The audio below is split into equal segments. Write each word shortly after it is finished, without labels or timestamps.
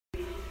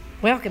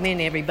Welcome in,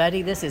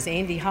 everybody. This is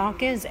Andy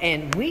Hawkins,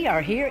 and we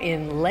are here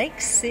in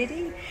Lake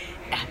City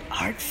at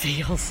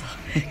Artfields.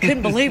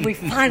 Couldn't believe we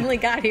finally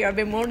got here. I've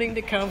been wanting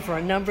to come for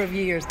a number of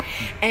years.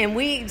 And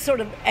we sort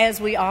of, as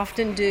we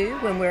often do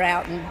when we're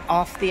out and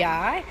off the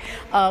eye,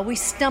 we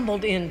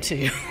stumbled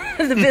into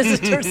the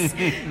visitors.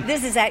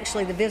 This is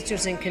actually the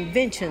Visitors and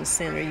Convention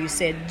Center, you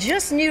said,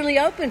 just newly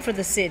opened for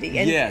the city.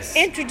 And yes.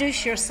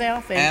 Introduce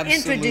yourself and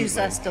Absolutely. Introduce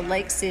us to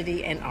Lake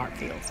City and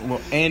Artfields.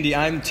 Well, Andy,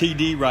 I'm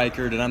T.D.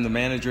 Reichert, and I'm the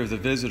manager of the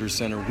Visitor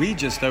Center. We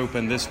just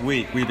opened this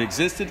week. We've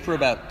existed for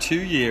about 2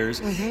 years,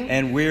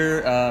 and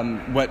we're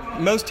what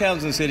most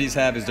towns and cities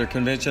have is their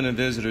Convention and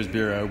Visitors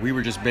Bureau. We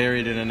were just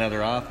buried in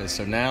another office,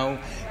 so now,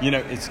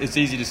 it's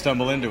easy to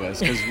stumble into us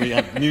because we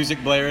have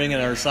music blaring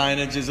and our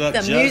signage is up the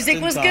just music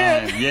in was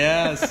time. good.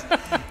 Yes.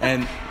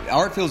 And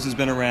Artfields has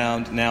been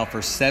around now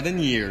for 7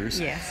 years,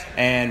 Yes.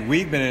 and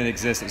we've been in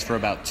existence for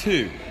about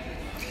 2.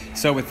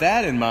 So with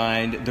that in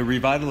mind, the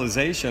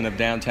revitalization of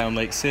downtown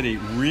Lake City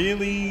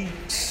really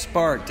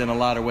sparked in a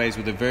lot of ways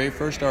with the very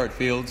first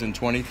Artfields in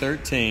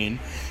 2013.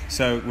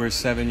 So we're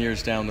 7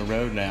 years down the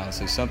road now,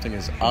 so something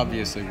is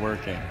obviously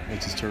working,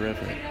 which is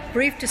terrific.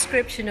 Brief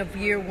description of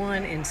year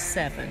 1 and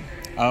 7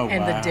 Oh,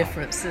 and wow. the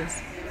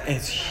differences.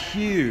 It's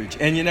huge.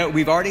 And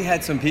we've already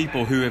had some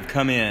people who have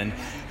come in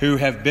who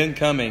have been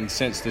coming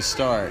since the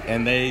start,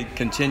 and they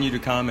continue to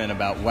comment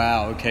about,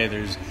 wow, okay,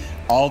 there's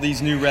all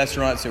these new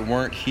restaurants that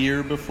weren't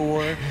here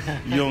before.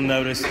 You'll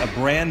notice a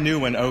brand new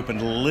one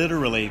opened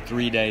literally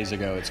 3 days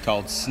ago. It's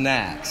called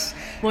Snacks.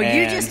 Well,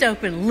 you just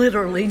opened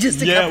literally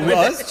just a couple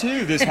well, of us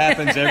too. This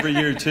happens every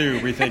year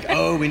too. We think,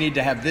 we need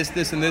to have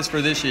this, and this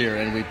for this year,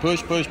 and we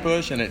push,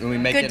 and we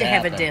make Good it to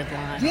happen. have a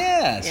deadline.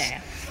 Yes.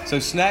 Yeah. So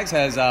Snacks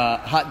has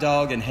hot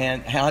dogs and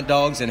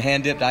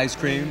hand dipped ice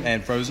cream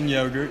and frozen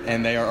yogurt,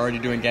 and they are already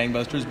doing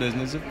gangbusters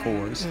business, of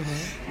course.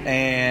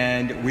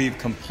 And we've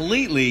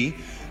completely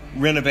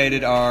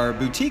renovated our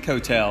boutique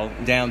hotel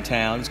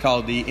downtown. It's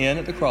called the Inn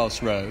at the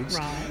Crossroads.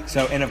 Right.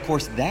 So, and of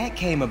course, that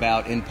came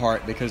about in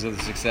part because of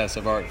the success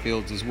of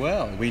Artfields as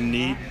well. We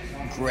need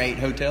great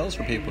hotels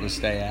for people to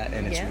stay at,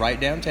 and it's right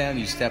downtown.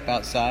 You step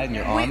outside and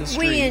you're on the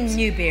streets. We in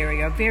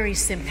Newberry are very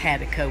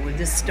simpatico with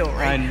this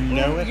story. I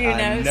know it.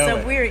 I know so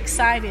it. we're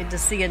excited to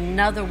see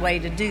another way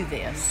to do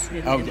this.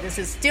 This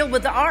is still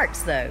with the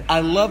arts, though.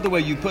 I love the way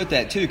you put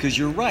that too, because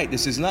you're right.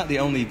 This is not the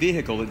only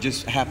vehicle. It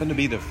just happened to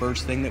be the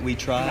first thing that we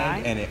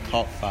tried, and it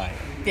caught fire,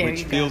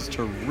 which feels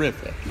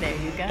terrific. There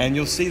you go. And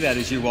you'll see that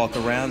as you walk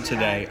around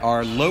today.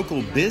 Our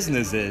local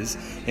businesses,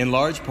 in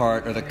large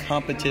part, are the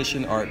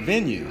competition art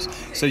venues.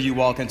 So you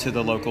walk into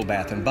the local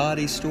Bath and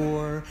Body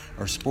store,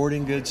 or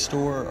sporting goods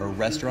store, or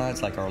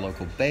restaurants like our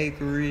local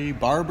bakery,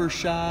 barber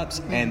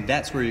shops, and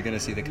that's where you're going to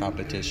see the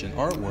competition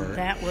artwork.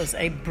 That was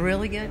a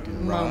brilliant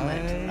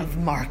moment of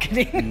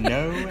marketing.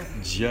 No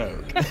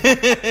joke.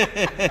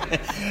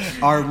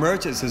 Our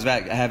merchants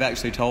have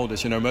actually told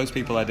us, most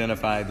people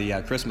identify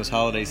the Christmas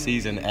holiday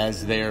season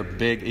as their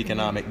big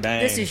economic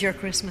bang. This is your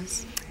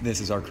Christmas. This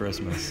is our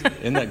Christmas.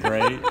 Isn't that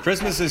great?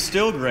 Christmas is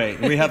still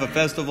great. We have a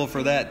festival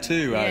for that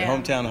too,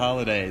 Hometown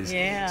Holidays.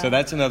 Yeah. So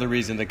that's another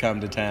reason to come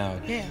to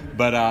town. Yeah.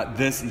 But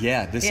this is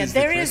there the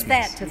Christmas. is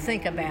that to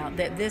think about.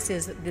 That this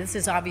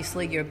is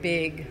obviously your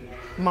big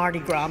Mardi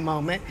Gras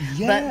moment.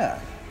 Yeah. But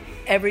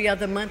every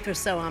other month or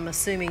so, I'm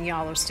assuming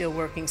y'all are still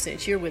working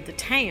since you're with the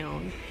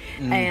town,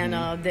 and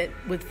that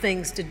with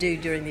things to do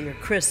during the year,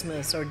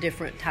 Christmas or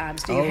different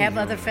times. Do you have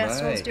other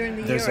festivals during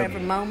the year or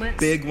every moment?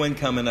 Big one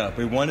coming up.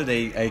 We wanted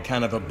a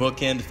kind of a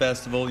bookend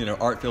festival.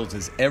 Artfields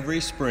is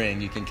every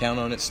spring. You can count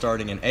on it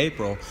starting in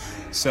April.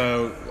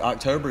 So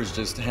October is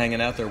just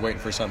hanging out there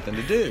waiting for something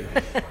to do.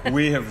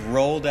 We have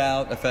rolled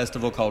out a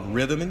festival called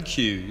Rhythm and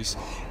Cues,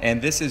 and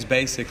this is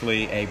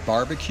basically a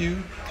barbecue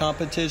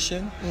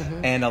competition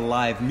and a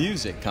live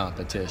music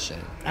competition.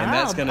 And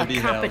that's going to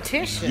be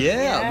competition.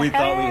 Yeah, we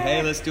thought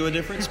let's do a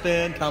different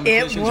spin.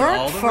 Competitions It are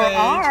all worked the for rage.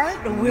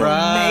 art.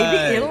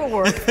 Maybe it'll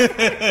work.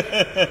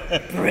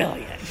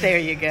 Brilliant. There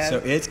you go.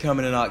 So it's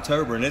coming in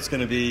October, and it's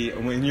going to be,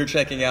 when you're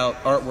checking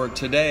out artwork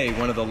today,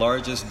 one of the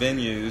largest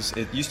venues.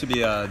 It used to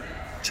be a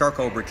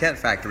charcoal briquette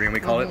factory, and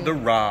we call it the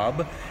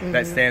ROB.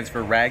 That stands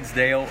for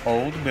Ragsdale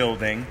Old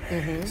Building.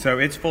 So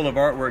it's full of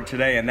artwork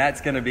today, and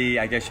that's going to be,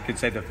 I guess you could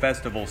say, the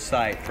festival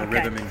site for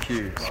Rhythm and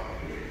Cues.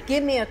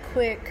 Give me a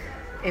quick,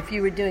 if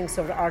you were doing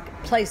sort of art,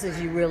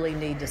 places you really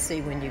need to see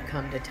when you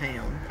come to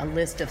town, a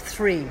list of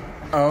 3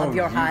 of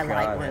your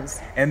highlight ones.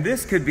 And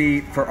this could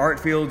be for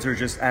Artfields or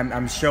just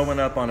I'm showing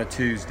up on a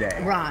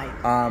Tuesday. Right.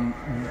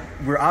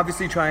 We're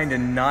obviously trying to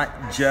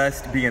not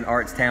just be an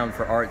arts town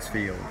for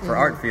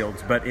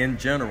Artfields, but in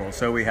general.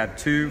 So we have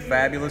 2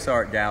 fabulous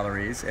art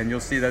galleries, and you'll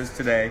see those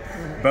today,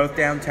 both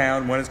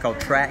downtown. One is called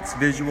Trax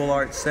Visual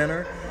Arts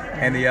Center,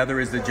 and the other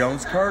is the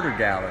Jones Carter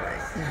Gallery.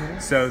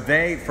 So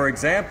they, for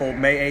example,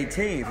 May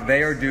 18th,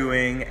 they are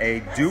doing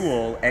a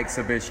dual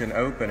exhibition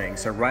opening.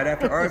 So right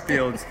after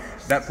Artfields,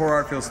 that poor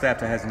Artfield staff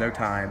has no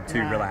time to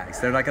relax.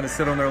 They're not going to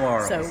sit on their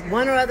laurels. So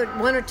one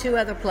or two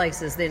other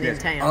places then in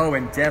town. Oh,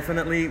 and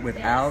definitely,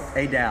 without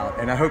a doubt,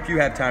 and I hope you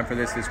have time for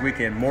this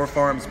weekend, Moore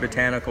Farms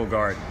Botanical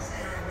Garden.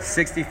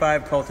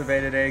 65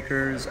 cultivated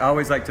acres. I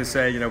always like to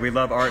say, we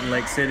love art in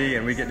Lake City,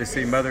 and we get to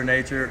see Mother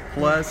Nature,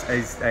 plus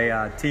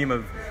a team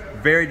of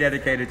very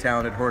dedicated,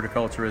 talented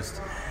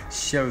horticulturists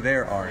show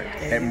their art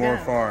at Moore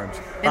Farms.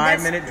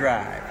 5-minute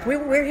drive.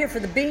 We're here for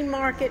the bean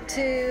market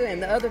too,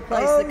 and the other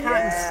place, the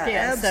cotton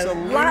absolutely. So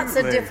lots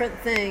of different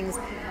things.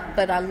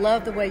 But I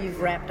love the way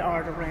you've wrapped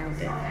art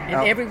around it.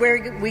 And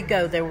everywhere we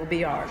go, there will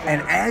be art.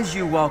 And as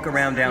you walk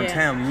around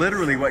downtown,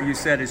 literally what you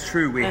said is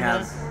true. We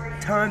have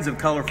tons of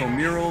colorful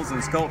murals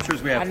and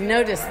sculptures. I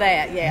noticed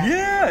that,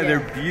 Yeah, they're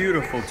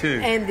beautiful too.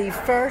 And the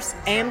first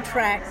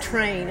Amtrak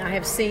train I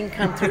have seen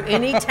come through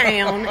any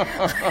town,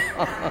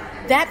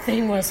 that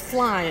thing was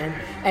flying.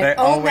 And they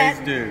always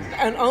do.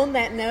 And on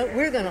that note,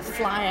 we're going to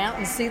fly out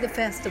and see the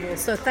festival.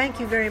 So thank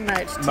you very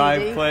much, TD.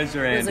 My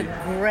pleasure, Andy. It was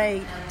a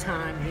great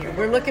time here.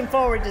 We're looking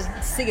forward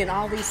to seeing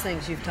all these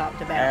things you've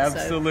talked about.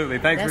 Absolutely.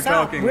 So thanks for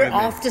talking with me. We're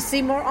off to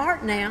see more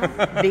art now.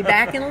 Be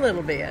back in a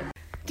little bit.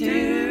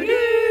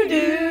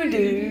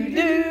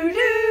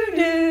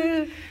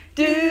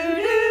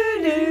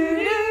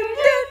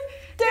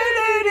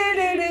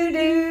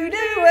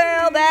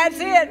 Well, that's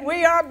it.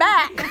 We are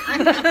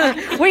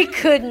back. We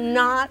could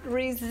not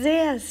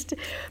resist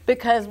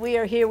because we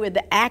are here with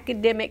the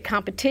academic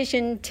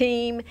competition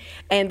team,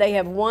 and they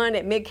have won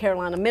at Mid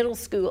Carolina Middle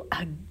School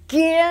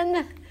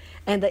again.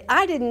 And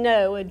I didn't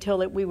know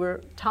until we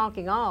were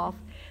talking off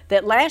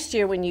that last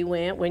year when you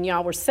went, when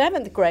y'all were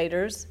 7th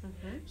graders,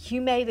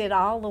 you made it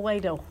all the way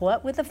to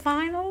what with the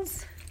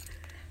finals?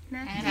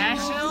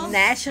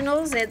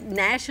 Nationals. At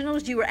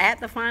Nationals, you were at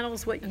the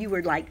finals. What, you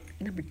were like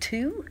number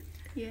 2?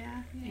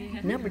 Yeah.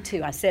 Number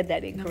 2. I said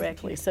that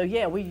incorrectly. So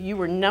yeah, you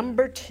were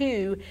number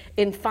 2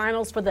 in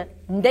finals for the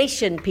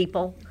nation,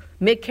 people.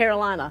 Mid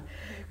Carolina.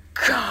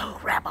 Go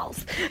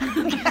Rebels!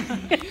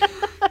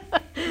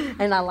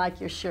 And I like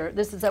your shirt.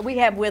 We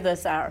have with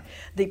us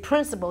the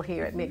principal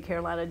here at Mid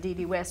Carolina,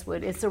 Dee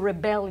Westwood. It's a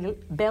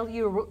revolution.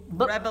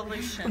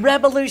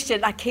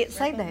 I can't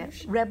say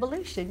that.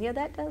 Revolution. Yeah,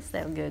 that does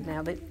sound good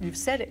now that you've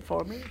said it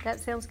for me. That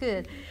sounds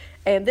good.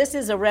 And this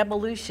is a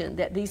revolution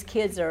that these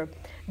kids are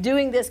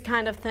doing this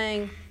kind of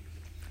thing,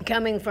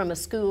 coming from a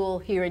school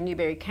here in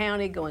Newberry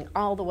County, going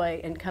all the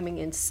way and coming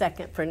in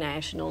 2nd for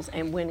nationals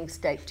and winning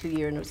state 2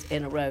 years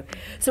in a row.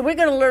 So we're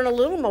going to learn a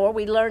little more.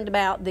 We learned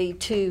about the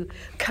 2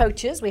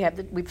 coaches.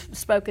 We've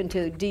spoken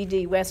to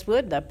Dee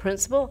Westwood, the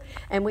principal,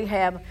 and we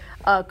have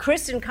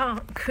Kristen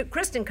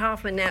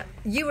Kaufman. Now,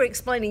 you were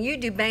explaining you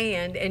do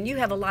band and you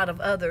have a lot of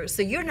others,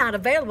 so you're not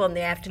available in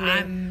the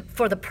afternoon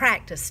for the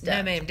practice stuff.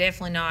 No, ma'am,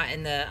 definitely not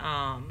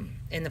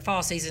in the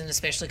fall season,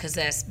 especially because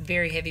that's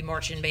very heavy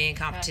marching band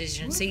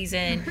competition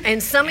season.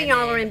 And some of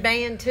y'all are in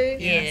band too?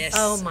 Yes.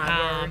 Oh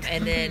my word.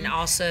 And then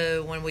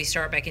also when we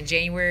start back in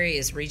January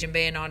is region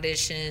band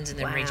auditions, and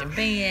then region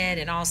band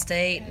and all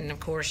state, and of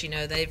course,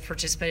 they've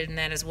participated in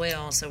that as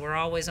well. So we're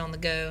always on the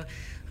go.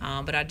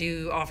 But I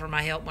do offer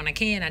my help when I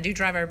can. I do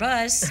drive our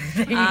bus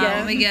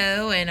when we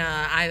go, and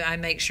I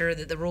make sure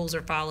that the rules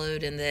are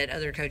followed and that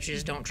other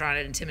coaches don't try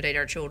to intimidate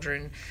our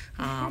children.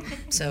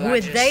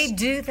 Would they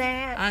do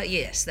that?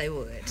 Yes, they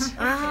would.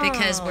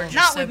 Because we're just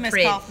Not so with Miss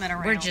pretty. Kaufman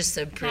around. We're just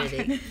so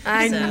pretty.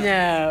 I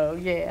know.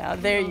 Yeah,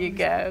 there you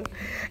go.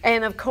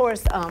 And of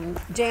course,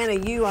 Jana,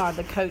 you are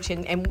the coach,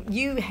 and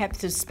you have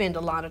to spend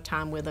a lot of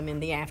time with them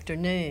in the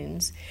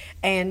afternoons.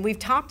 And we've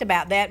talked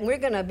about that, and we're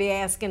going to be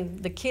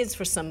asking the kids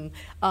for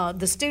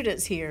the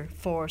students here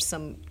for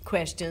some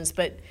questions.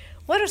 But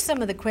what are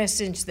some of the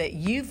questions that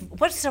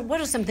what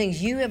are some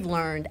things you have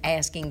learned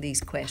asking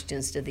these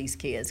questions to these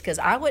kids? Because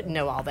I wouldn't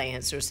know all the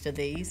answers to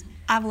these.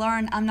 I've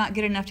learned I'm not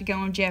good enough to go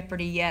on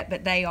Jeopardy yet,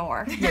 but they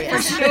are,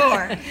 for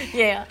sure.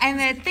 Yeah. And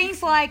then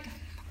things like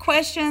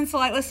questions,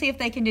 like let's see if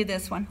they can do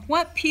this one.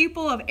 What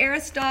pupil of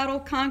Aristotle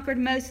conquered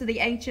most of the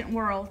ancient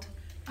world?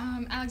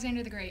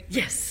 Alexander the Great.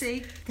 Yes.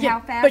 See Yeah,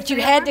 how fast but you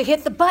they had are? to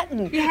hit the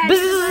button. You had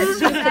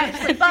to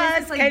actually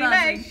physically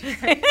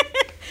Katie buzzing.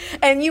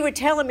 And you were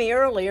telling me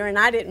earlier, and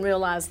I didn't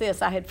realize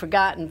this, I had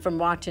forgotten from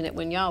watching it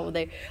when y'all were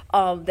there,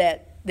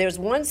 that there's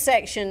one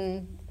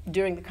section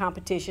during the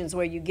competitions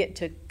where you get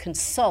to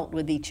consult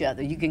with each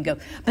other. You can go,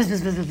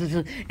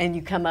 and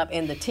you come up,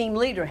 and the team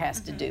leader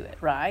has to do it,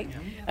 right?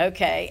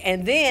 Okay,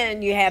 and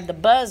then you have the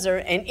buzzer,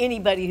 and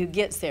anybody who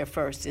gets there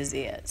first is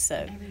it.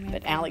 So,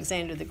 but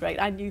Alexander the Great,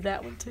 I knew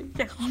that one too.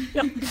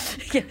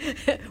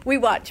 Yeah. We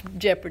watch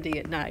Jeopardy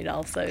at night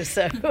also,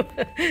 so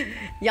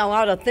y'all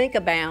ought to think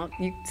about,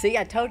 see,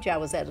 I told you I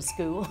was at a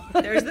school.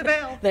 There's the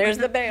bell. There's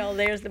the bell,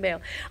 there's the bell.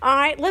 All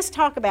right, let's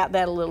talk about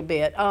that a little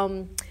bit.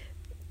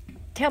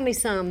 Tell me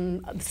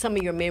some of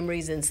your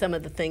memories and some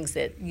of the things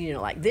that,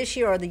 like this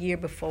year or the year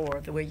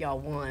before where y'all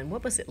won.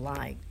 What was it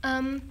like?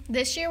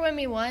 This year when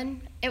we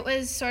won, it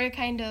was sort of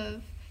kind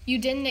of, you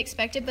didn't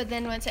expect it, but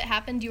then once it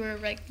happened, you were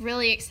like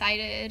really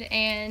excited,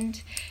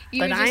 and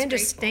you were just I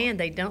understand grateful.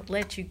 They don't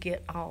let you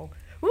get all,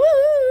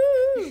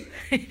 woo!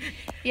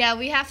 Yeah,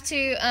 we have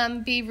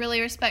to be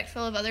really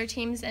respectful of other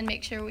teams and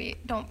make sure we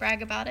don't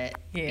brag about it,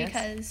 Yes.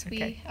 because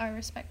Okay. we are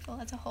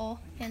respectful as a whole,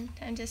 and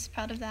I'm just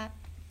proud of that.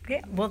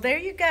 Yeah, well, there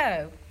you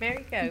go. There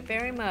you go,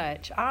 very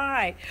much. All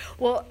right.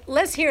 Well,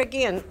 let's hear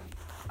again.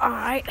 All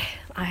right.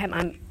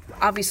 I'm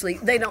obviously,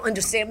 they don't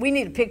understand. We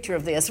need a picture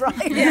of this,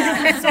 right?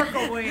 Yeah, the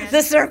circle we're in.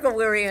 The circle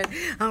we're in.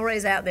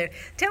 Always out there.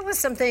 Tell us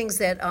some things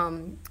that,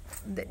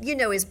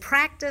 is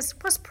practice.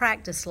 What's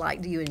practice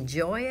like? Do you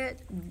enjoy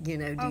it?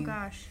 Oh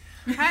gosh,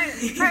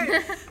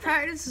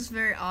 practice is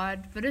very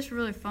odd, but it's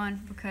really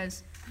fun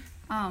because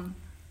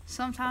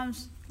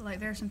sometimes like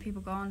there are some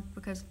people gone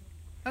because.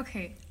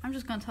 Okay, I'm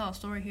just gonna tell a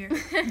story here,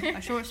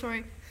 a short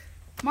story.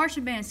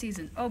 Marching band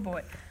season. Oh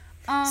boy.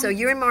 So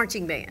you're in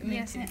marching band.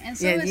 Yes, and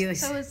so,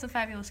 so is the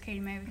fabulous Katie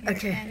May over here.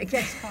 Okay, and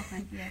okay. Miss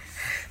Kaufman, yes.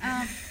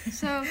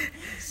 So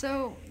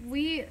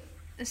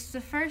it's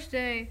the first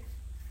day.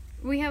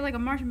 We have like a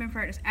marching band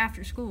practice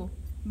after school,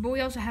 but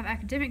we also have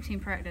academic team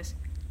practice.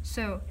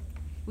 So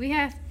we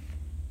have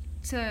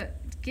to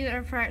get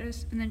our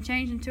practice and then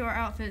change into our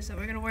outfits that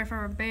we're gonna wear for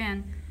our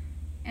band,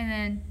 and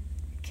then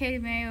Katie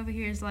May over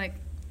here is like,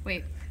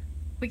 wait,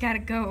 we gotta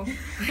go.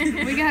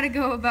 We gotta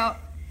go about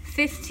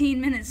 15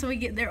 minutes so we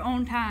get there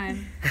on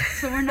time,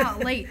 so we're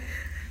not late.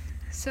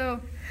 So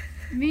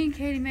me and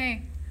Katie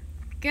May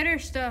get our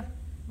stuff,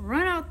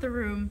 run out the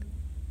room,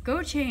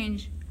 go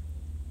change,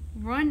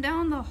 run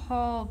down the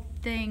hall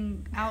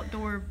thing,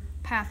 outdoor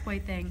pathway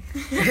thing,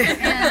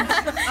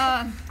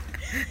 and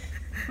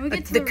we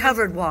get to the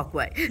covered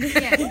walkway.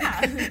 Yeah,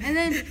 and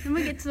then when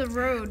we get to the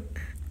road,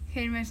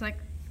 Katie May's like,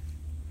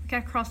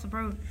 gotta cross the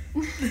road.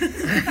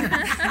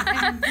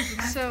 And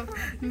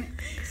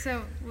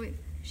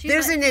she's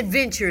There's like, an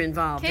adventure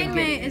involved. Katie in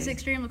May getting is there.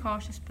 extremely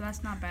cautious, but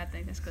that's not a bad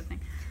thing. That's a good thing.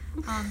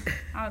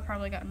 I would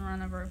probably gotten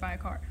run over by a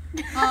car.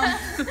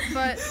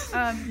 But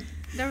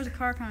there was a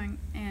car coming,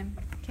 and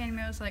Katie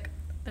May was like,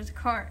 "There's a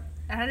car."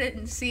 And I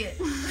didn't see it.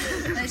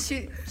 And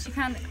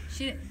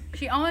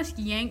she almost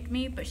yanked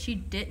me, but she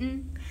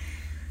didn't,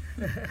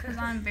 because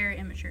I'm very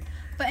immature.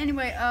 But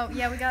anyway,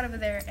 yeah, we got over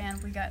there,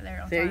 and we got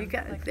there on There time. you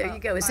go. Like There you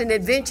about go. It's 5 an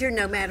minutes adventure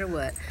behind. no matter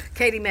what.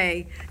 Katie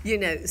May,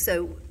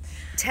 so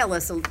tell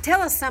us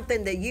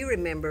something that you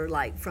remember,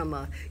 like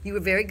you were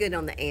very good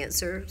on the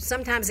answer.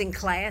 Sometimes in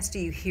class, do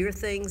you hear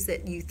things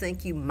that you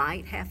think you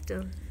might have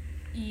to?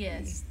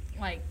 Yes,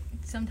 like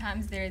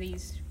sometimes there are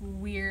these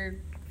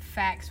weird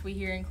facts we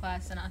hear in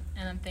class, and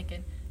I'm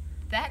thinking,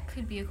 that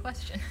could be a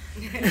question.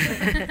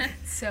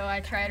 So I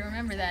try to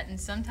remember that, and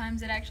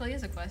sometimes it actually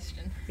is a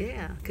question.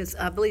 Yeah, because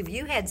I believe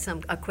you had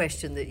a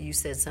question that you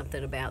said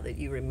something about that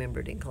you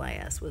remembered in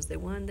class. Was there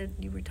one that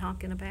you were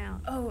talking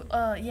about?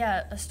 Oh,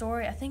 yeah, a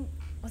story. I think,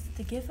 was it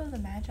the gift of the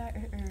Magi?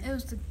 It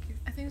was the.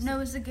 I think No, it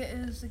was the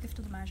gift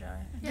of the Magi.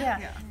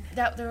 Yeah.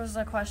 That there was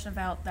a question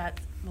about that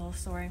little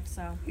story.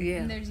 So Yeah.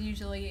 And there's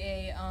usually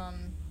a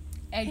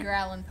Edgar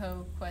Allan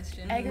Poe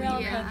question. Edgar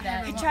Allan Yeah. Poe,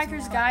 Yeah.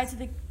 Hitchhiker's Guide to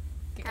the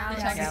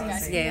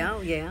Galaxy.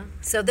 Yeah.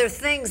 So there are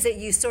things that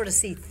you sort of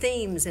see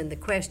themes in the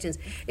questions.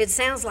 It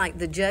sounds like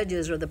the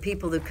judges or the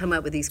people that come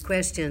up with these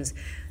questions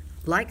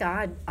like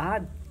odd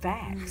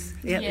facts.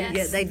 Yeah,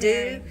 Yes, they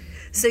do.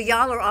 So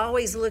y'all are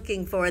always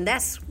looking for, and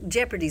that's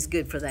Jeopardy's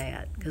good for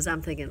that, because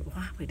I'm thinking,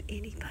 why would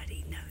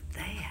anybody know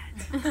that?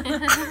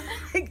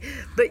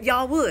 But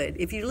y'all would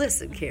if you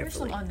listened There's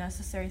carefully. some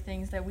unnecessary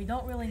things that we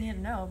don't really need to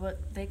know,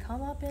 but they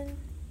come up in.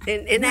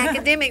 In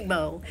academic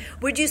bowl,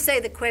 would you say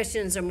the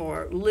questions are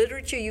more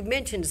literature? You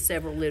mentioned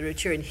several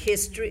literature and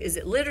history. Is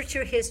it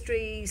literature,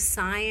 history,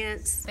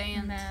 science,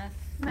 Band, math,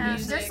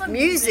 There's music. some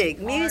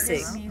music?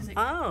 Music.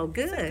 Oh,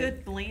 good.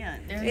 Good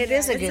blend. It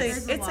is a good.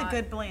 It's a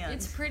good blend.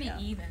 It's pretty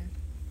even.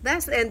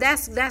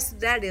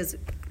 That is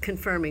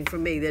confirming for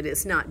me that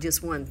it's not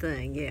just one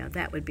thing. Yeah,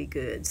 that would be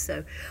good.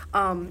 So,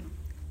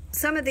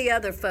 some of the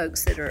other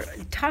folks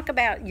talk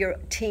about your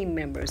team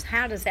members.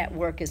 How does that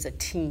work as a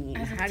team?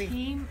 As a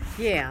team,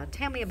 Yeah,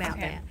 tell me about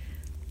Okay.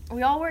 that.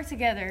 we all work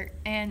together,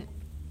 and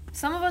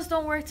some of us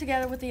don't work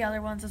together with the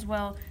other ones as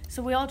well.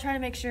 So we all try to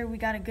make sure we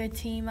got a good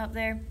team up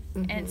there,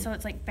 and so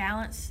it's like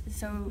balanced.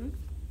 So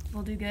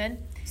we'll do good.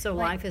 So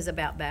Like- life is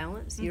about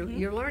balance.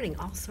 You're learning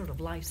all sort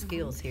of life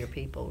skills here,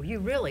 people. You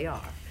really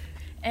are.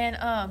 And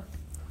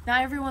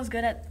not everyone's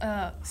good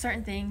at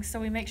certain things, so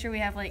we make sure we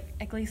have like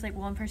at least like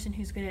one person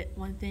who's good at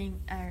one thing.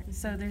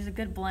 So there's a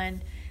good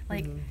blend.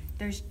 Like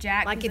there's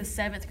Jack, Like who's if-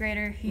 a 7th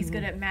grader. He's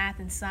good at math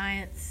and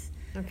science,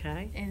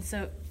 Okay. and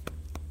so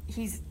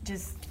he's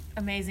just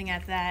amazing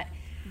at that.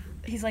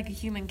 He's like a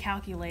human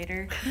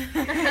calculator.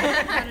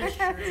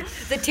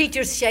 The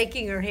teacher's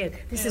shaking her head.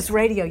 This is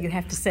radio. You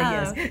have to say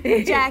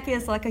yes. Jack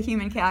is like a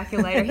human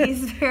calculator.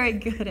 He's very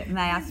good at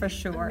math for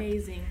sure.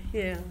 Amazing.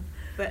 Yeah.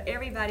 But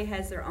everybody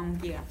has their own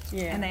gift,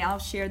 Yeah. and they all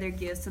share their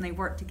gifts, and they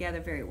work together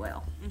very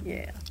well.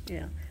 Yeah.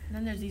 And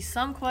then there's these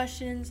some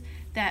questions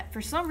that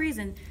for some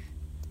reason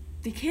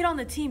the kid on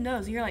the team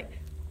knows. You're like,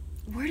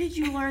 where did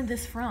you learn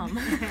this from?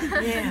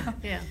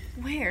 Yeah.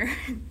 Where?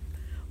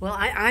 Well,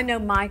 I know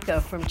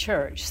Micah from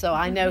church, so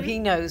I know he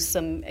knows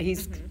some.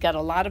 He's got a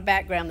lot of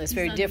background that's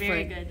very done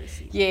different. very good this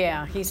season.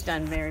 Yeah, he's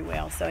done very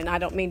well. So, and I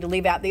don't mean to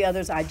leave out the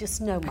others. I just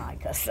know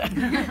Micah. So,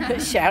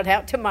 shout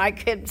out to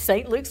Micah at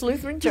St. Luke's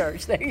Lutheran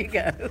Church. There you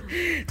go,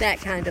 that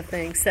kind of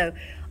thing. So,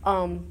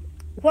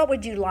 what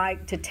would you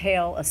like to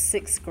tell a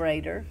sixth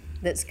grader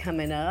that's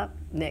coming up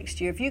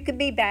next year? If you could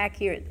be back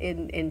here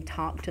and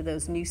talk to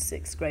those new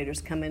sixth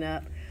graders coming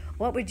up,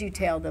 what would you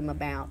tell them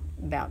about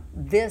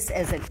this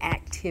as an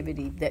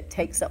activity that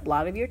takes up a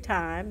lot of your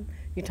time?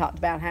 You talked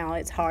about how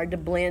it's hard to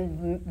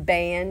blend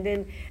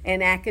band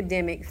and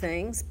academic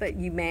things, but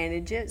you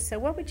manage it. So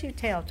what would you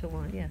tell to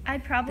one? Yeah.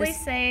 I'd probably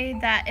say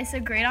that it's a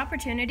great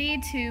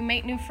opportunity to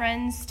make new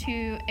friends,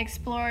 to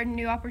explore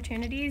new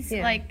opportunities.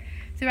 Yeah. Like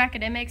through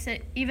academics,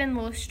 it even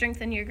will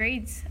strengthen your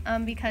grades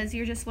because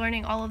you're just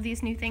learning all of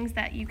these new things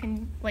that you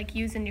can like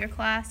use in your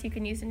class, you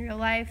can use in real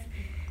life.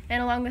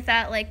 And along with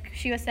that, like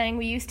she was saying,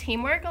 we use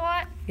teamwork a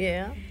lot.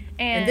 Yeah.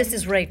 And this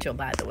is Rachel,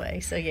 by the way.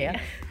 So yeah.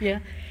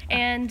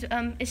 And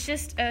it's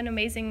just an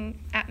amazing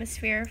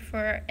atmosphere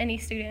for any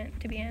student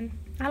to be in.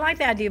 I like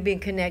the idea of being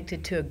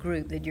connected to a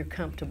group that you're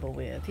comfortable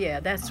with. Yeah,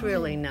 that's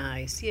really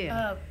nice.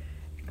 Yeah.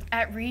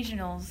 At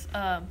regionals,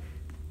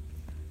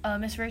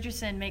 Miss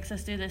Richardson makes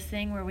us do this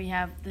thing where we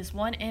have this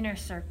one inner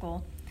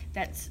circle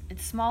it's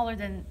smaller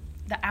than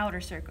the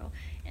outer circle.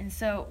 And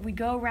so we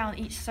go around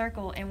each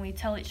circle and we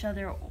tell each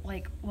other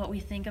like what we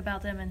think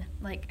about them and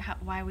like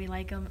why we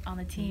like them on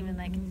the team and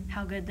like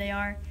how good they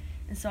are.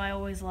 And so I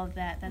always love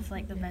that. That's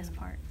like the best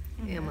part.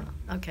 Emma.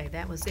 Okay,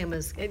 that was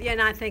Emma's. Yeah,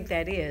 and I think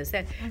that is.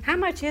 How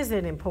much is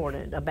it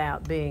important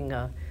about being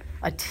a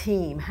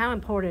team? How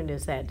important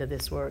is that to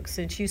this work?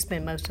 Since you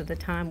spend most of the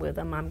time with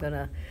them, I'm going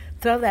to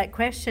throw that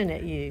question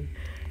at you.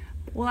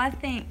 Well, I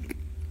think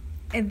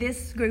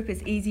this group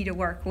is easy to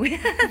work with,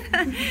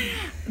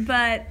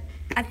 but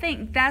I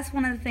think that's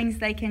one of the things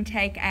they can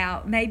take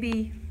out.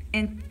 Maybe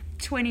in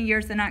 20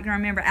 years they're not going to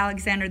remember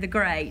Alexander the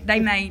Great. They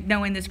may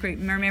know in this group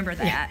and remember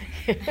that.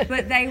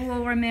 But they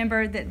will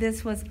remember that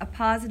this was a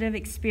positive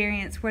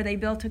experience where they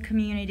built a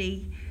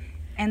community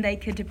and they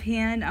could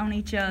depend on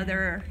each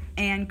other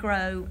and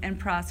grow and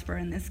prosper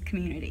in this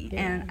community. Yeah.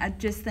 And I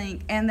just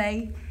think, and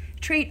they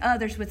treat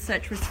others with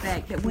such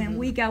respect that when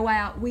we go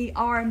out, we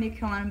are Mid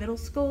Carolina Middle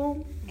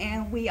School,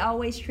 and we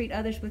always treat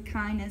others with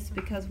kindness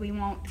because we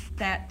want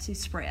that to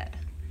spread.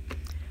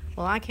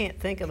 Well, I can't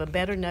think of a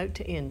better note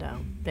to end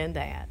on than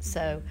that.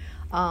 So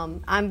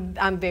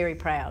I'm very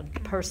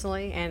proud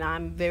personally, and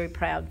I'm very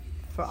proud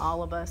for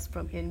all of us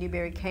in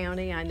Newberry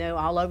County. I know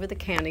all over the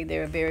county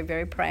they're very,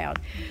 very proud.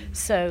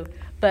 So,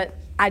 but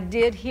I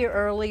did hear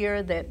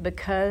earlier that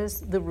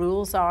because the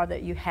rules are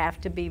that you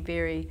have to be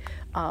very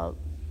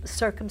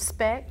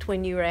circumspect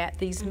when you're at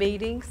these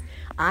meetings,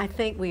 I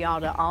think we ought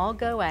to all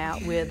go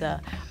out with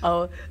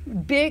a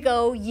big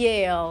old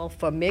yell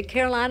for Mid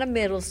Carolina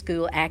Middle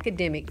School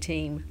academic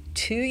team.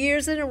 2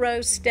 years in a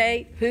row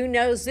state. Who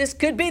knows? This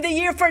could be the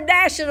year for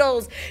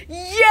nationals.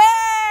 Yay!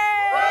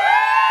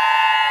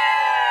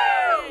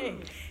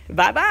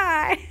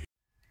 Bye-bye.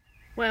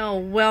 Well,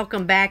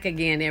 welcome back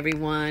again,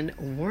 everyone.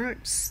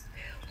 Weren't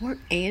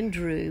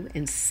Andrew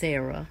and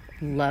Sarah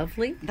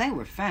lovely? They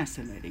were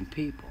fascinating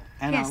people.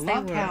 And yes, I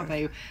loved how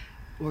they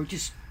were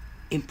just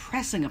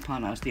impressing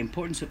upon us the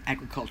importance of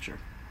agriculture.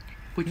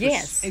 Which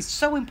is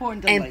so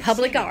important to and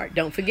public art,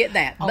 don't forget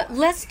that. But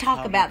let's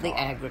talk about the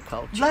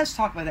agriculture. Let's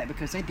talk about that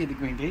because they did the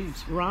green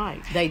beans. Right,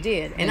 they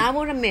did. And I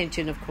want to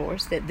mention, of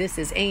course, that this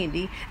is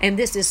Andy and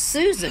this is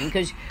Susan.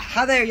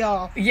 Hi there,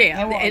 y'all.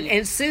 Yeah,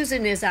 and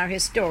Susan is our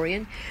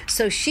historian.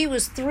 So she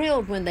was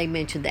thrilled when they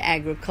mentioned the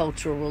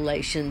agricultural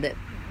relation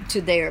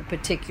to their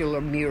particular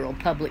mural,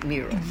 public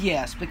mural.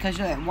 Yes, because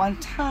at one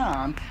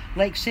time,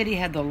 Lake City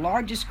had the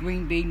largest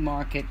green bean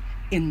market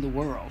in the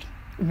world.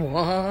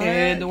 What?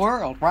 In the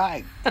world,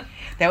 right.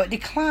 Now, it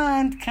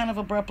declined kind of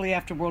abruptly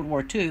after World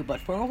War II, but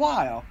for a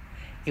while,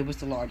 it was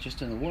the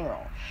largest in the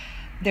world.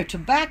 Their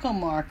tobacco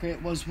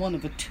market was one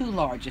of the two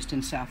largest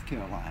in South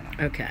Carolina.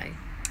 Okay.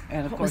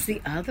 And of what course, was the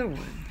other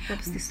one? What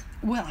was this?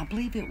 Well, I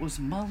believe it was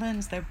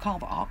Mullins. They were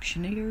called the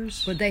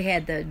auctioneers. Well, they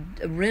had the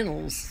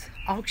Reynolds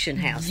auction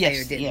house there,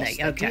 didn't they? Yes,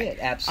 they did.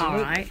 Absolutely.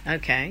 All right,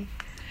 okay.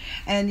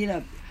 And, you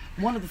know,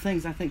 one of the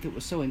things I think that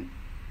was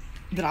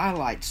that I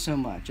liked so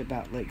much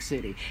about Lake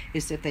City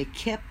is that they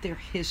kept their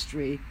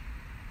history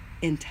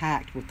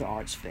intact with the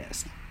Arts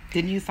Fest.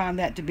 Didn't you find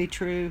that to be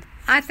true?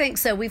 I think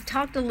so. We've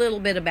talked a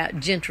little bit about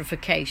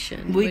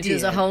gentrification, which did.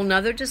 is a whole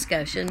nother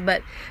discussion,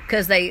 but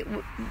because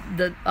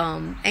Andrew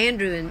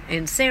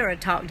and Sarah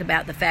talked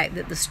about the fact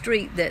that the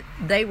street that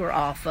they were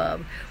off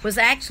of was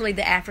actually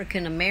the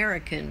African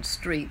American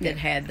street that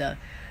had the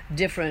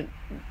different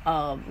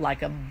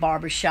like a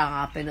barber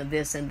shop and a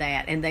this and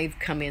that, and they've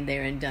come in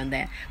there and done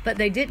that, but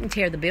they didn't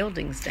tear the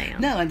buildings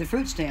down. No, and the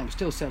fruit stand was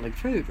still selling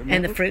fruit, remember?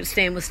 And the fruit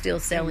stand was still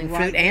selling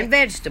fruit and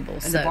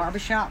vegetables. And the barber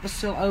shop was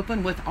still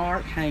open with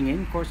art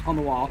hanging, of course, on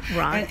the wall.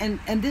 Right.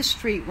 And this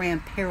street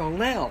ran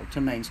parallel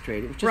to Main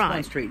Street. It was just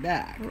one street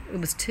back. It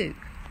was two.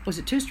 Was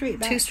it 2 streets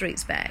back? 2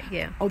 streets back,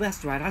 yeah. Oh,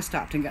 that's right. I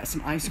stopped and got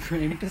some ice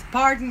cream.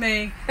 Pardon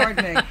me.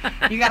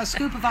 You got a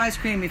scoop of ice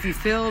cream if you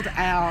filled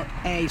out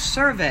a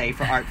survey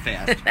for Art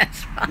Fest.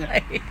 That's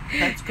right. Yeah,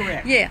 that's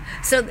correct. Yeah.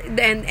 So,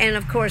 and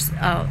of course,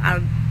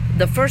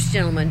 the first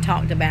gentleman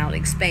talked about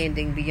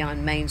expanding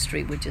beyond Main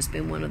Street, which has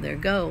been one of their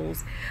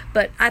goals.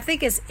 But I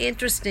think it's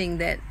interesting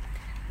that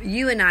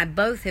you and I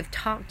both have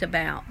talked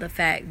about the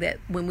fact that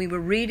when we were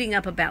reading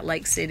up about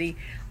Lake City,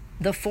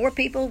 the 4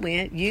 people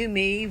went, you,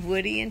 me,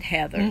 Woody, and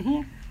Heather.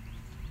 Mm-hmm.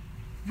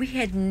 We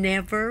had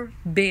never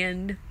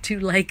been to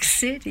Lake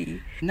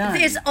City. None.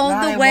 It's on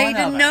Not the in way one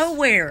to of us.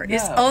 nowhere.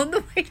 It's No. on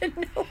the way to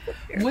nowhere.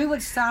 We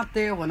would stop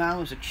there when I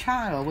was a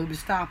child. We would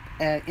stop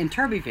in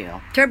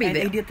Turbyville.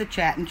 Turbyville. And eat at the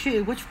Chat and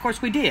Chew, which of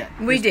course we did.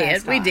 We this did,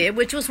 past we time. did,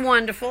 which was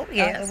wonderful.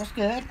 Yes, It was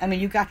good. I mean,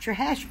 you got your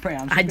hash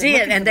browns. I You've been did,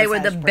 looking and for they those were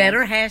the hash browns.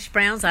 better hash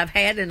browns I've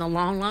had in a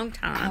long, long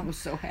I time. was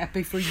so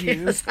happy for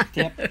you. Yes, I know.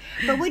 Yep.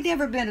 But we'd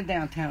never been to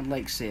downtown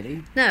Lake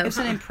City. No, It's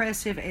an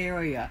impressive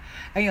area.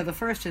 And, the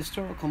first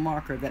historical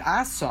marker that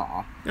I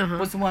saw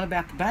was the one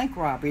about the bank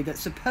robbery that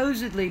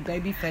supposedly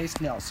Babyface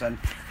Nelson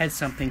had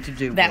something to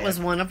do with. That was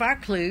one of our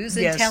clues,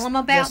 and tell them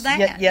about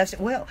that. Yes.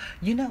 Well,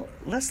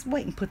 let's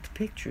wait and put the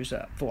pictures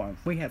up for them.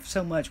 We have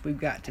so much we've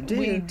got to do.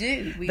 We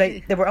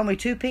do. There were only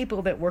 2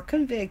 people that were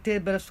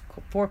convicted, but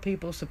 4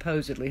 people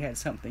supposedly had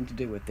something to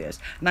do with this.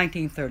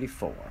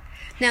 1934.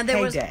 Now,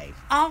 there was Heyday.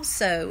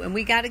 also, and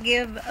we got to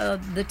give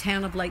the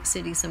town of Lake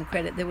City some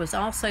credit, there was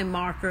also a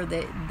marker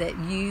that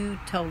you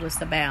told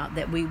us about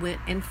that we went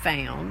and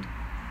found,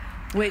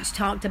 which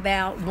talked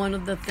about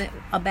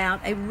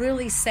about a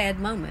really sad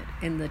moment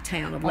in the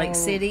town of Lake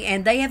City,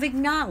 and they have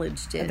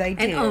acknowledged it They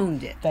did. and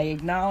owned it. They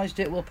acknowledged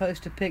it. We'll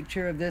post a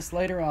picture of this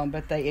later on,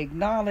 but they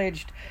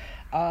acknowledged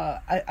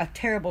a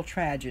terrible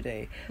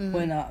tragedy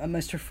when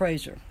Mr.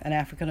 Fraser, an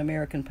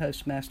African-American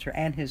postmaster,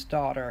 and his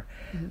daughter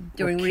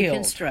During were killed.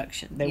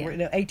 Reconstruction. They were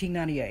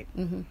 1898. A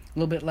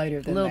little bit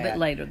later than that. A little bit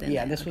later than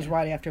yeah, that. this was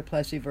right after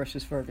Plessy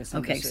versus Ferguson.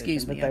 Okay, decision,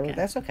 excuse but me, they okay.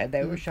 that's okay.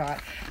 They were shot,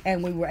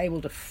 and we were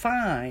able to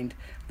find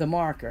the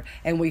marker.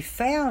 And we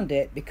found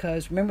it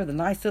because, remember the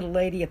nice little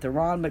lady at the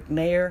Ron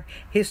McNair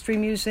History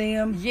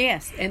Museum?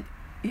 Yes, and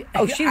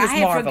Oh, she was I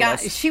had marvelous.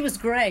 forgot- she was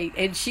great,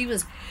 and she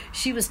was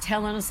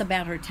telling us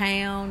about her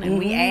town, and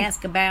we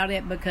asked about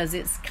it because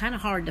it's kind of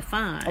hard to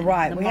find.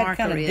 Right, The we had to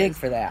kind of marker dig is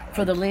for that one.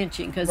 for the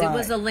lynching because it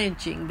was Right. a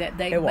lynching that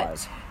they. It but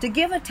was. to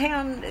give a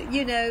town,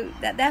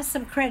 that's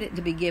some credit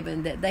to be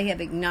given that they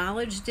have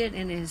acknowledged it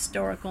in a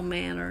historical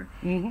manner,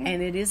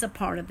 and it is a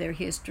part of their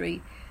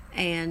history.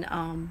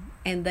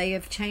 And they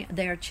have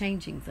they are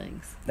changing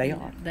things. They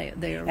are.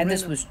 They are. And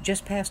this was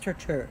just past her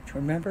church,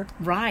 remember?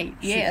 right.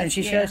 She- Yes. and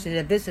she yeah. showed us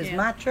that this is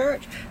my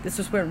church. This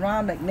is where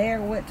Ron McNair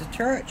went to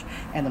church,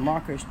 and the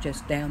marker's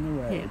just down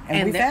the road. Yeah.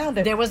 And we found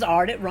it. There was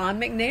art at Ron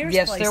McNair's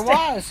Yes, place. there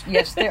was.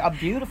 Yes, there a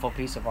beautiful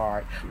piece of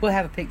art. We'll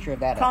have a picture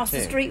of that Across up the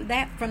too. street,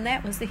 from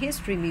that was the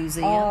History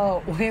Museum.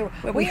 Oh,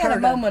 we had a heard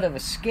of- moment of a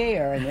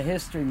scare in the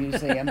History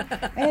Museum.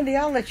 Andy,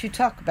 I'll let you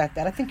talk about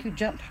that. I think you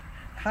jumped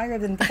higher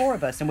than the 4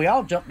 of us, and we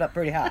all jumped up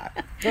pretty high.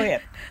 Go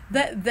ahead.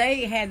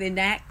 They had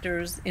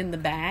enactors in the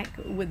back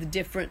with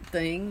different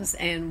things,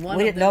 and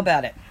We didn't know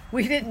about it.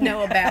 We didn't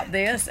know about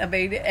this. I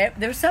mean,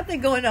 there's something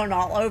going on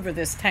all over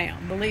this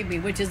town, believe me,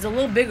 which is a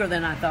little bigger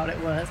than I thought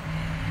it was.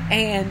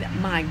 And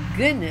my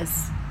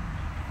goodness,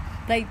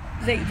 they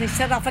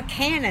set off a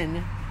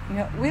cannon.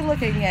 We're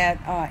looking at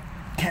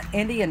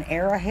Indian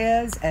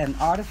arrowheads and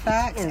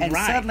artifacts, and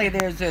Right. suddenly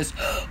there's this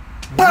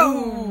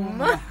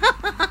boom,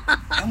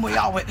 and we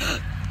all went.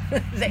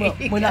 Well,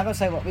 we're not going to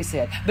say what we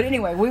said, but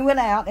anyway, we went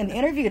out and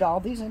interviewed all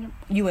these.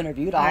 You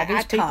interviewed all I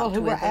these people talked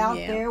who were with them, out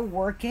yeah. there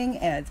working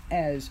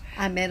as.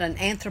 I met an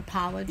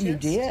anthropologist. You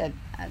did.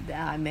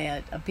 I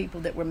met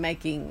people that were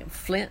making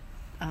flint,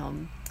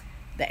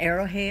 the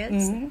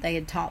arrowheads. Mm-hmm. They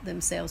had taught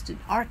themselves to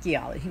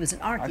archaeology. He was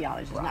an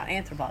archaeologist, not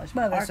anthropologist.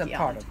 Well, but that's a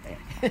part of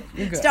it.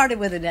 You're good. Started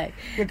with an A.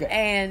 You're good.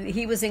 And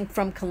he was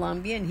from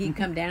Columbia, and he'd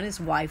come down. His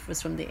wife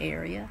was from the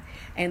area,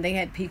 and they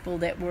had people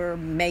that were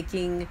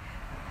making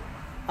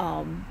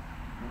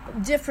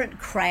different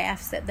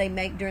crafts that they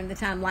make during the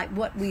time, like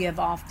what we have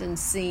often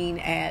seen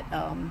at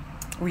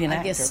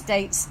I guess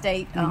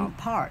state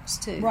parks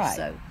too. Right.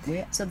 So,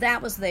 Yeah. so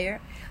that was there.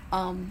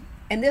 And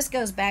this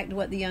goes back to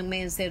what the young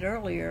man said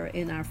earlier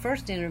in our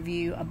first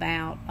interview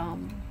about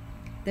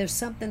there's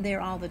something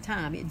there all the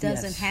time. It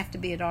doesn't Yes. have to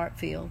be at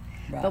Artfield.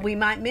 Right. But we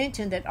might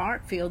mention that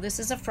Artfield, this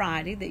is a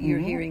Friday that you're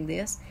hearing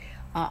this,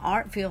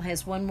 Artfield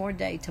has one more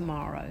day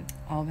tomorrow.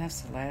 Oh,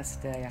 that's the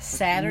last day.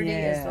 Saturday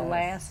is the Yes.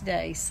 last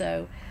day.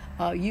 So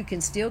you can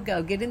still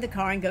go. Get in the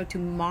car and go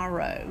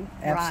tomorrow.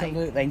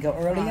 Absolutely, and go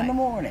early in the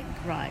morning.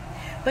 Right.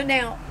 But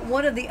now,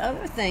 one of the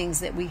other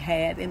things that we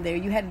had in there,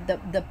 you had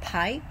the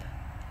pipe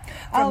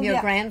from your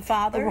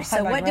grandfather. Right,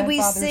 so my what did we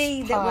grandfather's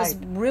see that was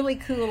pipe. really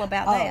cool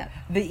about that?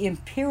 The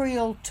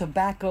Imperial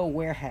Tobacco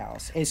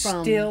Warehouse is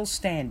From still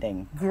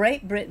standing.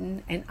 Great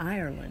Britain and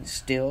Ireland.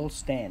 Still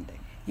standing.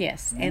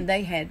 Yes, and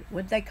they had,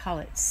 what did they call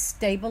it,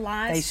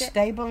 stabilized They it?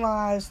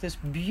 stabilized this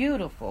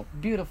beautiful,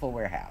 beautiful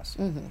warehouse.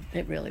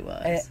 It really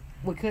was.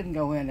 We couldn't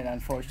go in it,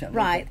 unfortunately.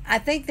 Right. I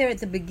think they're at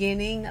the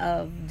beginning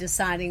of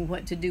deciding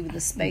what to do with the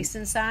space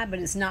inside, but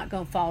it's not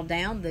going to fall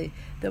down.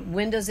 The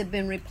windows have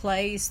been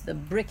replaced. The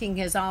bricking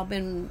has all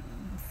been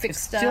fixed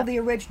It's still up. the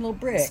original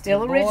brick.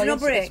 Still Boy, original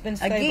it's brick. been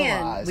Again,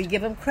 stabilized. we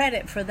give them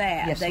credit for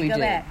that. Yes, they we go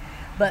do. back.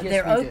 But Yes,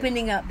 they're we do.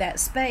 opening up that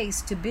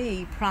space to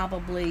be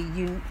probably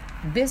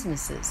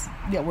businesses.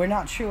 Yeah, we're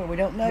not sure. We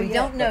don't know yet. We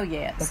don't know but-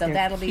 yet, but so they're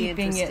that'll be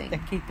keeping interesting.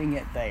 They're keeping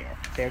it there.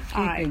 They're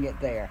All right. keeping it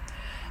there.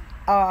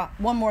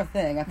 One more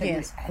thing, I think,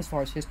 Yes. as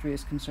far as history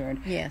is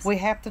concerned. Yes. We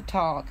have to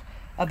talk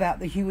about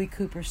the Huey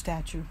Cooper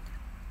statue.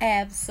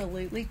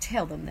 Absolutely.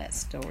 Tell them that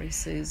story,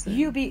 Susan.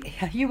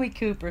 Huey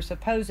Cooper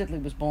supposedly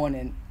was born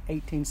in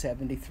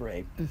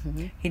 1873.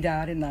 Mm-hmm. He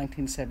died in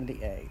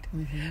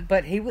 1978.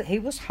 But he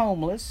was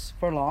homeless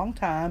for a long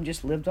time,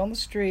 just lived on the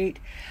street.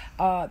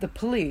 The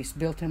police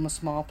built him a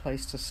small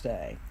place to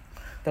stay.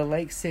 The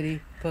Lake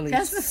City Police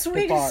That's the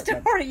sweetest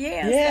Department. story.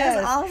 Yes,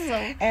 that's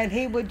awesome. And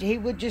he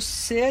would just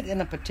sit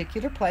in a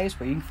particular place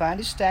where you can find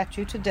his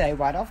statue today,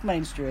 right off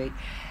Main Street,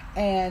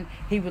 and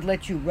he would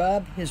let you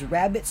rub his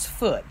rabbit's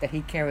foot that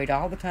he carried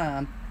all the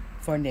time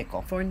for a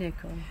nickel. For a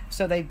nickel.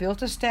 So they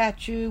built a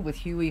statue with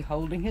Huey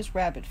holding his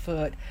rabbit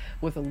foot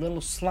with a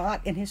little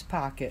slot in his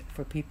pocket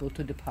for people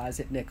to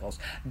deposit nickels.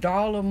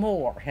 Darla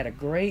Moore had a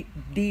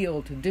great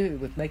deal to do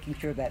with making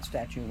sure that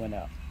statue went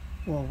up.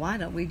 Well, why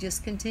don't we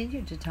just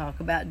continue to talk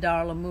about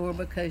Darla Moore,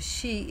 because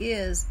she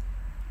is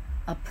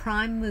a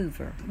prime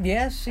mover.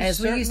 Yes, she's as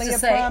we used certainly to a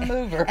say, prime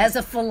mover. As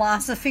a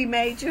philosophy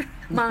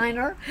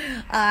minor,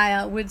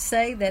 I would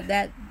say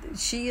that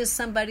she is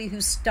somebody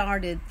who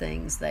started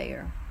things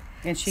there.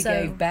 And she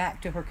So, gave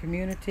back to her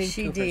community,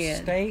 she to did.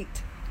 her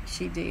state.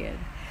 She did.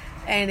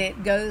 And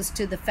it goes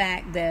to the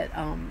fact that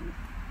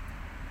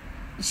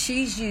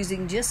she's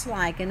using just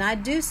like, and I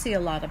do see a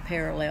lot of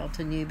parallel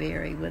to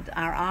Newberry with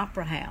our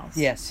opera house.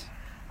 Yes.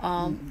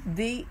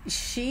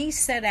 She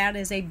set out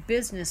as a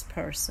business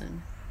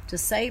person to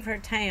save her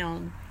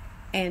town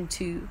and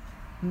to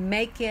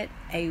make it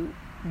a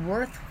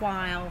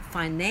worthwhile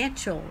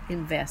financial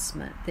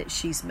investment that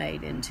she's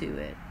made into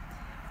it,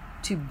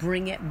 to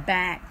bring it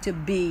back to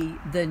be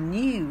the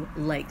new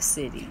Lake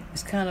City.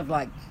 It's kind of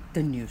like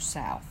the New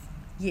South.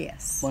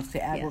 Yes. Once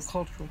the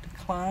agricultural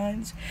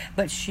declines.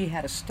 But she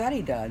had a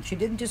study done. She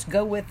didn't just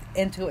go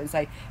into it and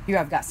say, here,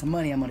 I've got some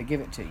money, I'm going to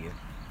give it to you.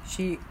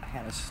 She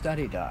had a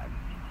study done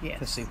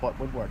to see what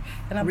would work.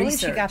 And I believe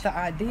she got the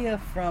idea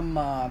from...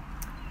 a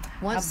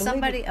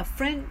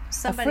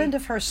friend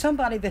of hers,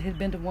 somebody that had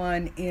been to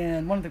one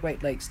in one of the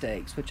Great Lakes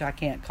states, which I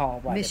can't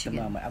call right Michigan.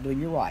 at the moment. I believe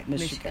you're right,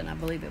 Michigan. I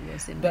believe it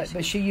was in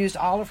But she used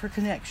all of her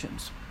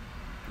connections.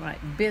 Right.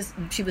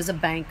 She was a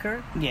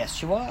banker. Yes,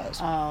 she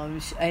was.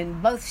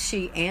 And both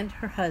she and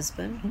her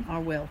husband are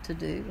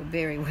well-to-do,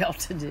 very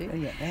well-to-do.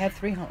 Yeah, they have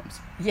 3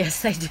 homes.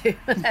 Yes, they do.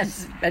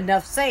 That's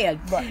enough said.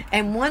 Right.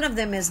 And one of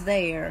them is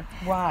there.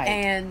 Right.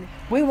 And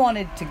we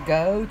wanted to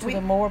go to the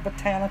Moore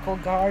Botanical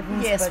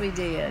Gardens. Yes, but we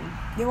did.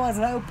 It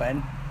wasn't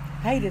open.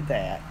 Hated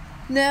that.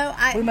 No,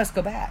 we must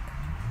go back.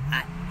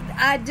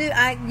 I do.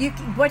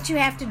 What you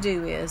have to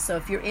do is, so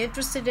if you're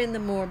interested in the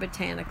Moore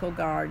Botanical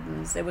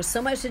Gardens, there was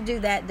so much to do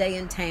that day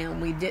in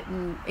town, we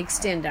didn't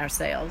extend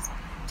ourselves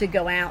to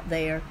go out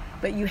there,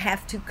 but you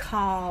have to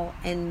call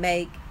and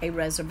make a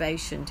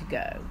reservation to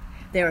go.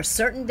 There are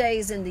certain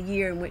days in the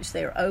year in which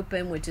they're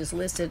open, which is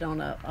listed on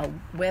a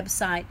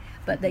website,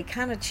 but they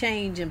kind of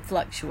change and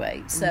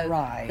fluctuate.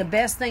 So the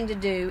best thing to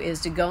do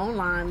is to go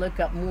online, look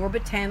up Moore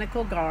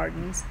Botanical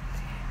Gardens,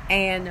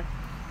 and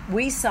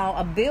we saw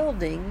a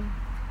building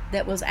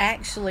that was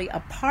actually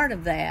a part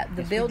of that.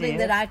 The building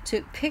that I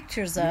took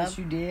pictures of. Yes,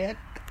 you did.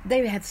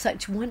 They had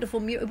such wonderful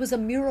mural. It was a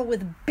mural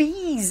with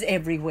bees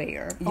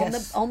everywhere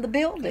on the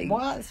building. It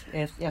was.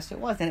 Yes, it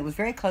was. And it was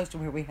very close to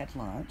where we had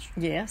lunch.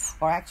 Yes.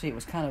 Or actually, it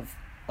was kind of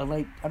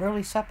an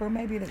early supper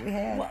maybe that we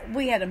had. Well,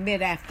 we had a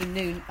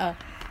mid-afternoon.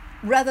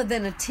 Rather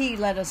than a tea,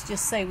 let us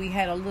just say we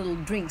had a little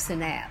drinks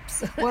and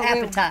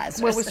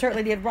appetizers. Well, we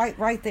certainly did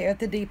right there at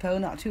the depot,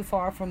 not too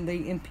far from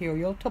the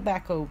Imperial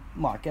Tobacco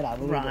Market, I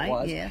believe it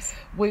was. Yes.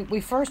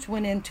 We first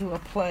went into a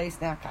place,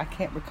 now I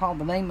can't recall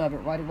the name of it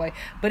right away,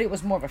 but it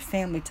was more of a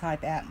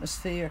family-type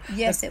atmosphere.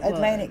 Yes, it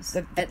was.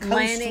 The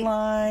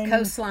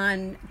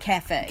Coastline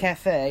Cafe.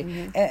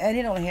 Mm-hmm. And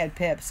it only had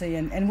Pepsi,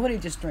 and Woody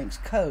just drinks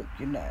Coke,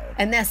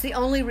 And that's the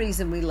only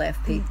reason we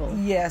left people.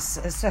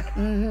 Yes.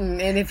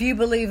 And if you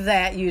believe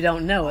that, you don't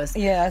know us.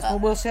 Yes, well,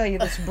 we'll sell you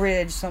this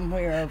bridge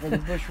somewhere over the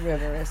Bush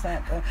River. It's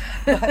not,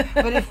 but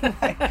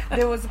anyway,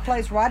 there was a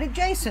place right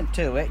adjacent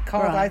to it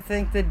called, I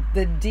think,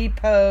 the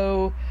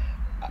Depot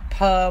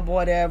Pub,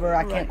 whatever.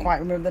 I can't quite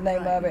remember the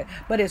name of it,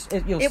 but you'll see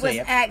it. It was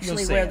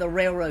actually where the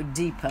railroad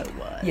depot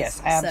was.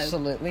 Yes,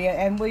 absolutely,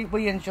 and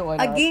we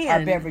enjoyed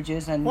our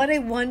beverages. And what a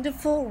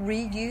wonderful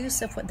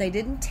reuse of what they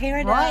didn't tear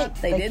it up.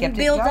 They didn't kept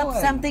build it up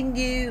going. something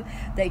new.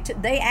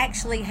 They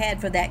actually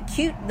had for that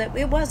cute.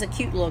 It was a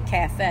cute little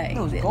cafe. It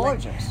was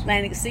gorgeous.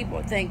 Atlantic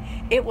Seaport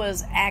thing. It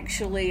was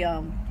actually.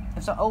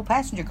 It's an old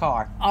passenger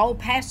car. Old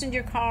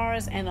passenger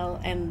cars and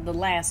the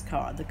last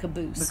car, the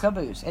caboose. The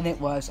caboose, and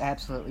it was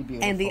absolutely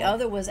beautiful. And the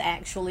other was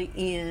actually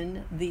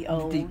in the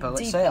old depot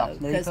itself,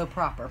 the depot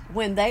proper.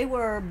 When they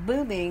were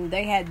booming,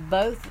 they had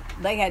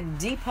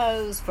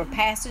depots for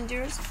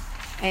passengers,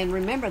 and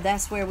remember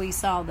that's where we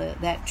saw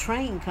that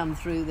train come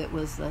through. That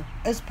was the.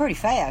 It's pretty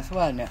fast,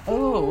 wasn't it?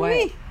 Oh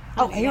wait.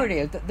 Oh, here it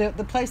is.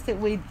 The place that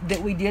we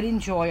did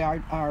enjoy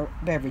our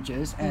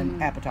beverages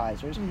and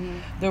appetizers.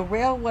 The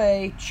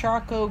Railway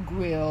Charcoal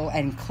Grill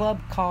and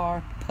Club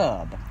Car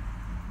Pub.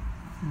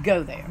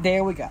 Go there.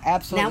 There we go.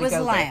 Absolutely. Now it was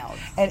go loud.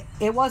 There. And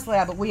it was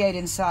loud, but we ate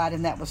inside,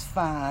 and that was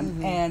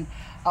fine. And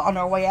on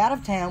our way out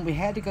of town, we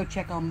had to go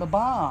check on the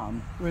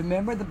bomb.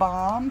 Remember the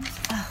bomb?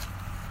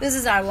 This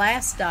is our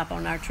last stop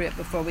on our trip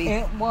before we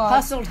It was.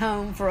 hustled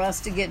home for us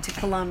to get to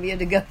Columbia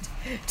to go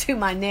to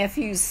my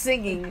nephew's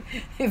singing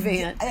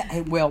event.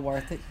 Well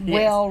worth it. Yes.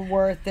 Well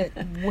worth it.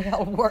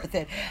 Well worth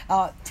it.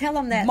 Tell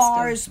them that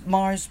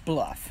Mars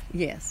Bluff.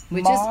 Yes,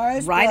 which Mars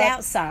is right Bluff.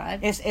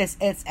 outside.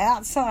 It's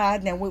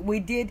outside. Now we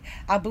did.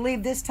 I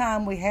believe this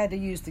time we had to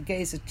use the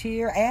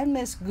Gazetteer and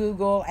Miss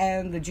Google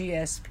and the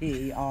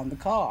GSP on the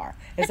car.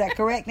 Is that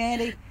correct,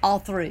 Andy? All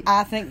three.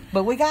 I think.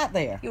 But we got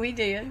there. We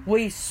did.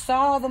 We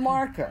saw the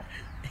marker.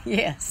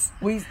 Yes.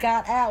 We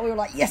got out. We were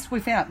like, yes, we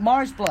found it.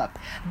 Mars Bluff.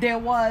 There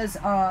was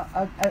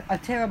a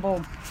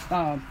terrible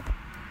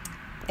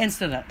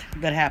incident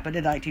that happened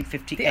in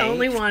 1958. The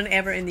only one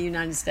ever in the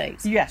United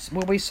States. Yes.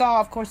 Well, we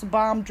saw, of course, a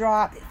bomb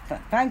drop.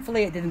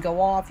 Thankfully, it didn't go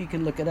off. You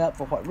can look it up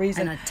for what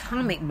reason. An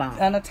atomic bomb.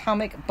 An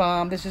atomic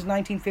bomb. This is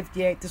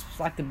 1958. This was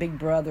like the big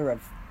brother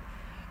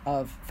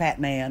of Fat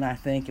Man, I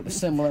think. It was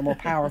similar, more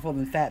powerful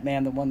than Fat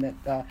Man, the one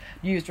that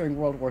used during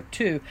World War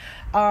II.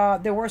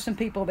 There were some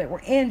people that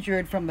were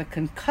injured from the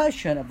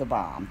concussion of the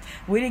bomb.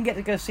 We didn't get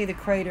to go see the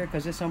crater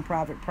because it's on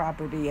private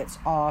property. It's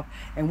off,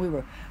 and we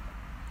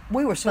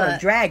were sort of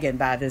dragging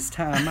by this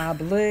time, I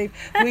believe.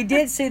 We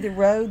did see the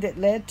road that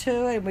led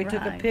to it, and we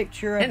took a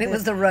picture of it. And it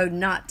was the road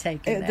not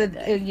taken that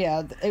day.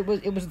 Yeah, it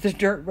was the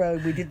dirt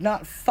road. We did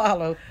not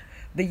follow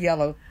the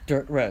yellow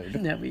dirt road.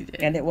 No, we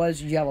did. And it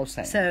was yellow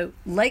sand. So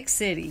Lake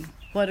City,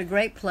 what a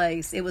great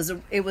place. It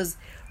was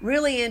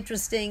really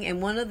interesting,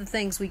 and one of the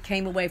things we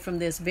came away from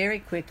this very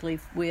quickly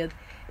with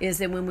is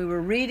that when we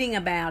were reading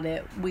about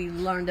it, we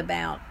learned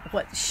about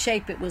what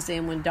shape it was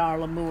in when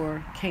Darla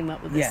Moore came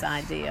up with this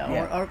idea,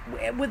 or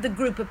with a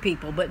group of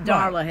people, but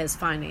Darla has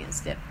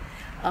financed it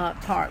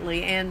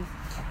partly. And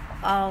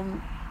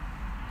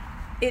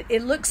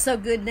it looks so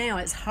good now,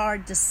 it's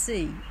hard to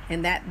see.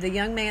 And that the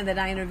young man that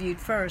I interviewed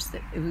first,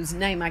 whose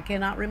name I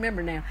cannot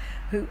remember now,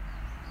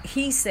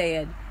 he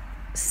said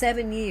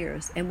 7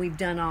 years and we've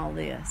done all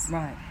this.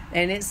 Right.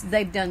 And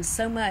they've done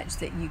so much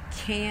that you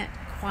can't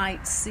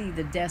quite see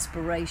the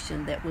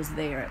desperation that was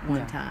there at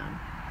one time.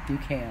 You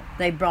can't.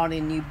 They brought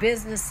in new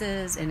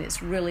businesses, and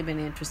it's really been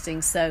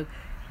interesting. So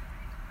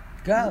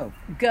go.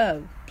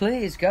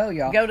 Please go,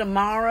 y'all. Go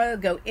tomorrow.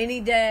 Go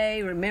any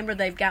day. Remember,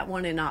 they've got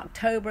one in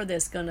October.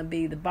 That's going to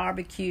be the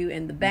barbecue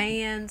and the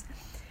bands.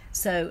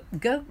 So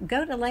go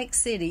to Lake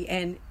City,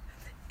 and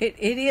it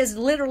is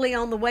literally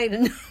on the way to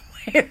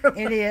nowhere.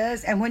 It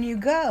is. And when you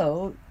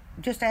go,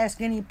 just ask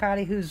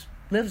anybody who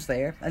lives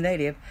there, a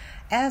native,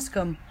 ask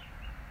them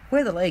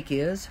where the lake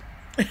is.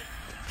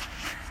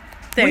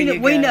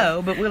 We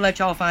know, but we'll let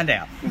y'all find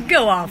out.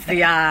 Go off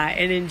the eye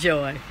and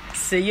enjoy.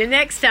 See you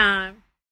next time.